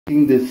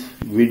This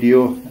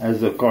video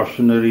as a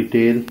cautionary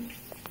tale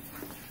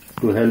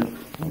to help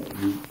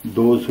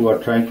those who are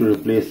trying to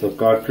replace a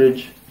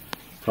cartridge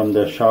from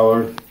their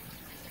shower.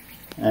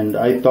 And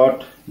I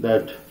thought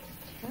that,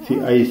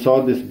 I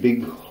saw this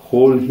big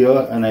hole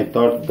here and I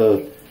thought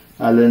the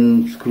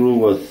Allen screw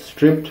was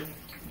stripped,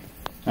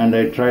 and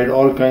I tried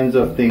all kinds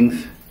of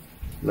things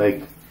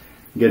like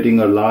getting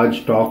a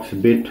large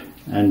Torx bit,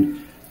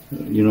 and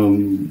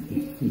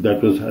that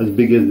was as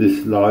big as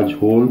this large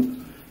hole,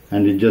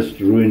 and it just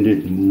ruined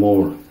it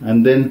more.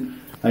 And then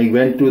I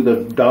went to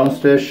the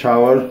downstairs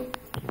shower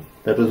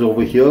that was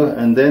over here,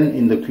 and then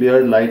in the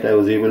clear light I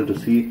was able to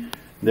see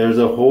there's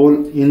a hole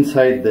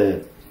inside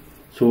there,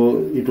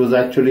 so it was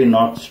actually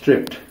not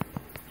stripped.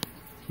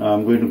 Now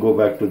I'm going to go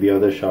back to the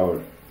other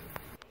shower.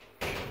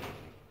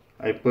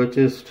 I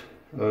purchased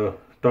a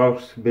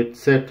Torx bit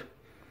set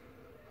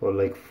for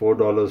like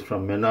 $4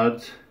 from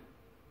Menards.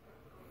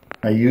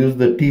 I used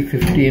the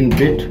T15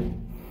 bit,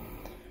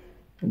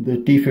 the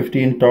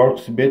T15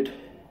 Torx bit,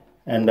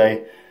 and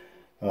I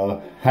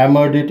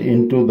hammered it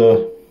into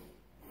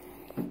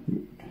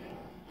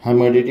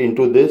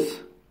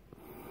this.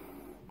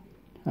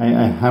 I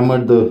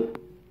hammered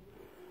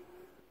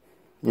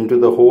into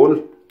the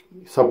hole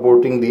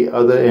supporting the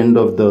other end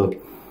of the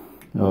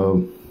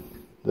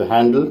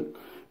handle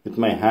with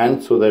my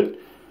hand so that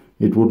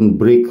it wouldn't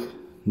break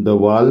the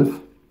valve.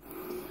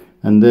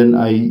 And then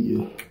I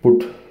used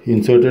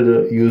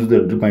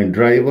my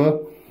driver,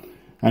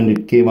 and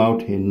it came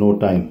out in no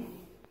time.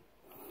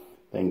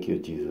 Thank you,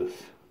 Jesus.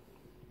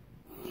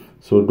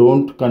 So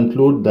don't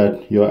conclude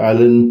that your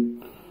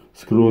Allen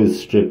screw is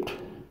stripped.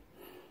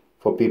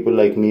 For people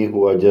like me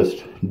who are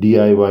just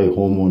DIY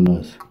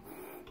homeowners,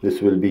 this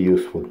will be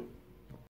useful.